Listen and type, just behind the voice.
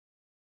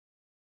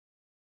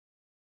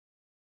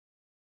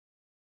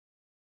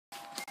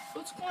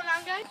What's going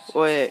on, guys?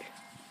 Wait.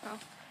 Oh.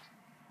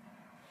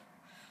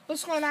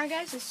 What's going on,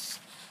 guys? It's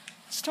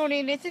Tony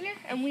and Nathan here,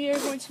 and we are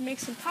going to make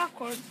some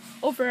popcorn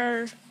over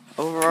our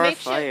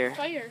fire.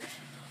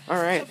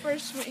 All right. So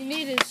first, what you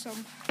need is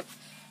some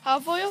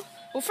olive oil.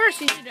 Well,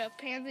 first you need a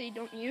pan that you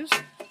don't use.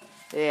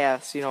 Yeah,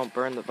 so you don't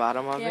burn the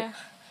bottom of it. Yeah,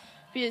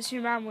 because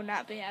your mom would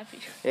not be happy.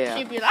 Yeah.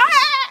 She'd be like,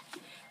 ah!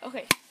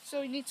 Okay,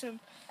 so we need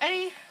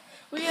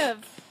we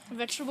have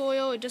vegetable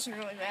oil. It doesn't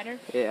really matter.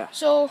 Yeah.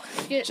 So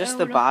get just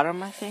the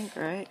bottom, I think,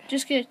 right?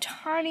 Just get a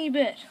tiny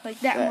bit, like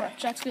that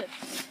much. That's good.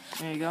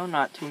 There you go.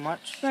 Not too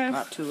much.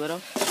 Not too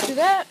little. Do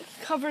that.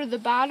 Cover the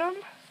bottom.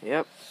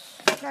 Yep.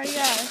 Now you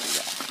gotta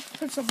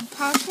put some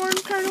popcorn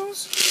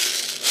kernels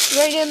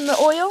right in the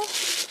oil.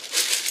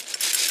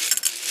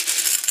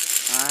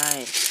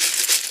 Nice.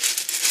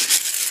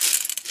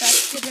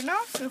 That's good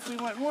enough. If we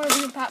want more, we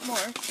can pop more.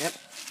 Yep.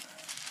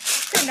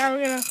 Okay, now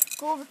we're gonna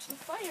go over to the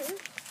fire.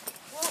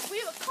 Well, we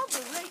have a cover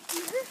right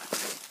here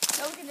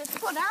that we can just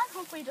put on.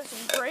 Hopefully it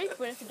doesn't break,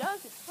 but if it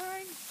does, it's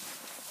fine.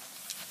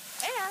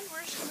 And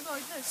we're just gonna go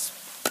like this.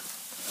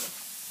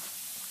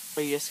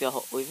 Are you just gonna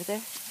leave it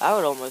there? I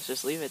would almost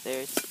just leave it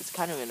there. It's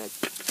kind of in a...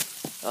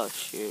 Oh,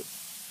 shoot.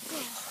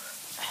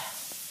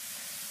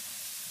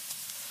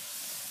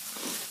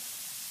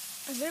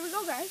 And there we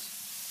go, guys.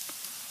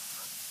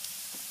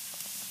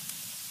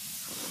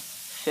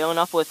 Filling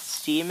up with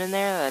steam in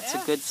there, that's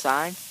a good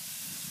sign.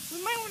 We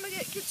might want to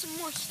get some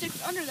more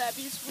sticks under that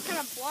because we're kind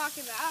of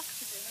blocking the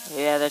oxygen.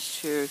 Yeah, that's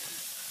true.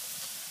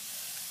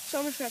 So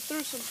I'm just going to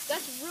throw some.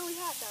 That's really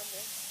hot down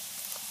there.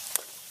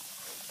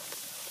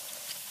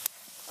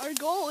 Our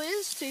goal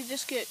is to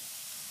just get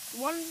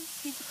one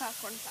piece of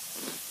popcorn pop.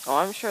 Oh,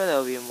 I'm sure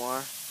there'll be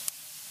more.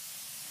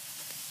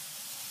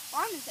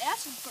 I'm just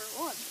asking for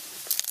one.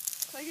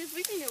 Like, if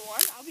we can get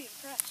one, I'll be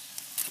impressed.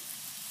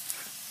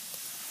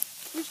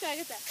 We just gotta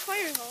get that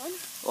fire going.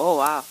 Oh,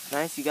 wow.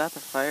 Nice, you got the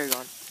fire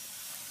going.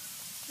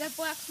 That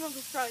black smoke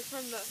is probably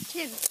from the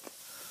tin.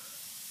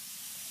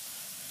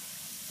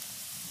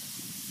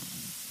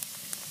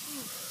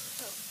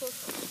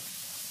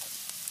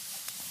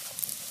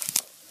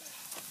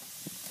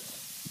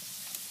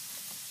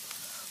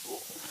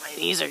 Oh, my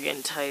knees are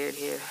getting tired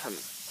here. I'm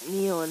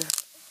kneeling.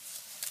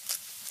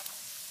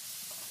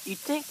 You'd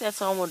think that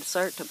someone would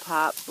start to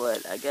pop,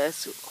 but I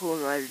guess who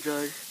am I to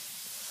judge?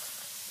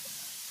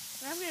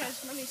 I'm gonna have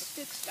as many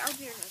sticks down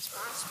here as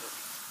possible.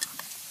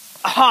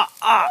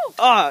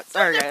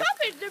 Sorry, they're guys.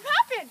 Popping, they're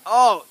popping!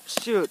 Oh,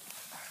 shoot.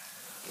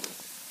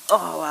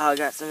 Oh, wow, I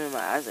got some in my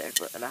eyes there,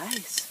 but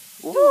nice.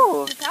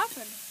 Woo. They're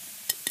popping.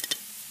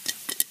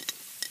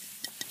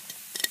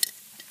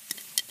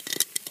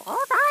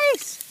 Oh,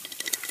 nice.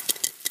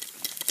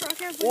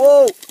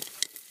 Whoa.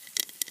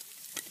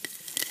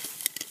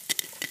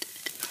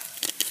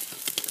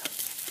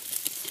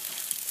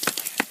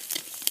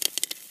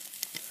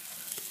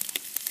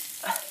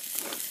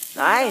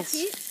 Nice.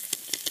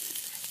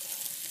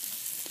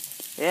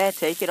 Yeah,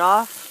 take it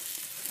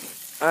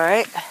off.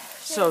 Alright,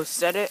 so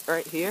set it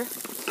right here.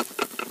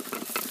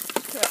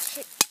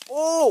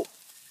 Oh!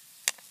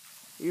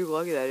 You're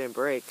lucky that didn't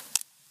break.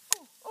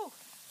 Oh.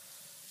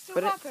 Still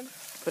Put popping.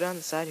 Put it on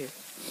the side here.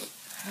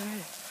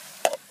 Alright.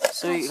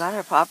 So you got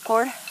our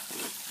popcorn?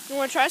 You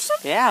want to try some?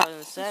 Yeah, I was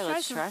going to say,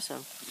 let's try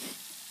some.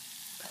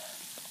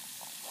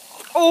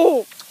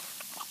 Oh!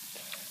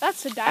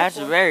 That's a die. That's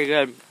very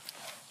good.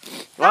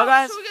 Well,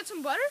 guys. Should we get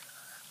some butter?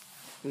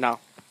 No.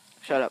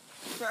 Shut up.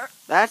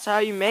 That's how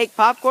you make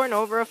popcorn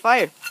over a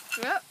fire.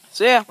 Yep.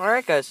 So yeah,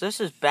 alright guys, this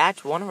is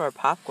batch 1 of our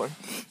popcorn.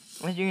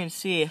 As you can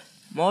see,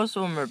 most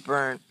of them are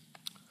burnt.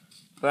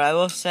 But I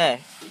will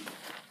say,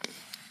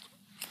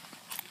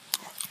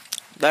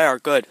 they are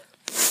good.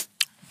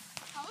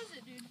 How is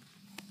it, dude?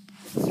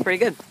 It's pretty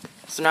good.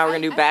 So now we're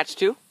going to do batch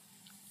 2.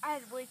 I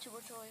had way too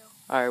much oil.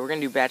 Alright, we're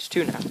going to do batch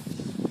 2 now.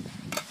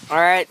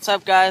 Alright, what's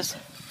up guys?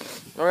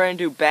 We're going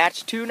to do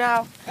batch 2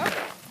 now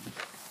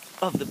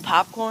of the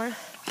popcorn.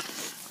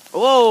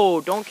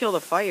 Whoa, don't kill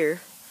the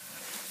fire.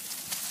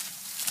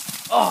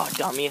 Oh,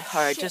 dummy.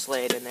 Alright, just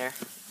lay it in there.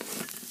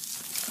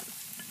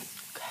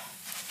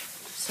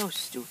 So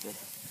stupid.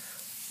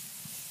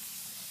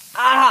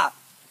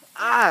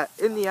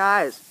 In the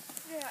eyes.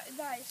 Yeah,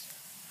 nice.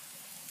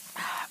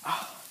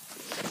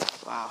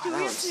 Wow,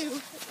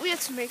 Dude, we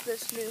have to make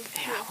this new.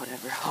 Yeah,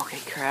 whatever. Okay,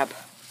 crap.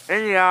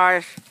 In the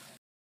eyes.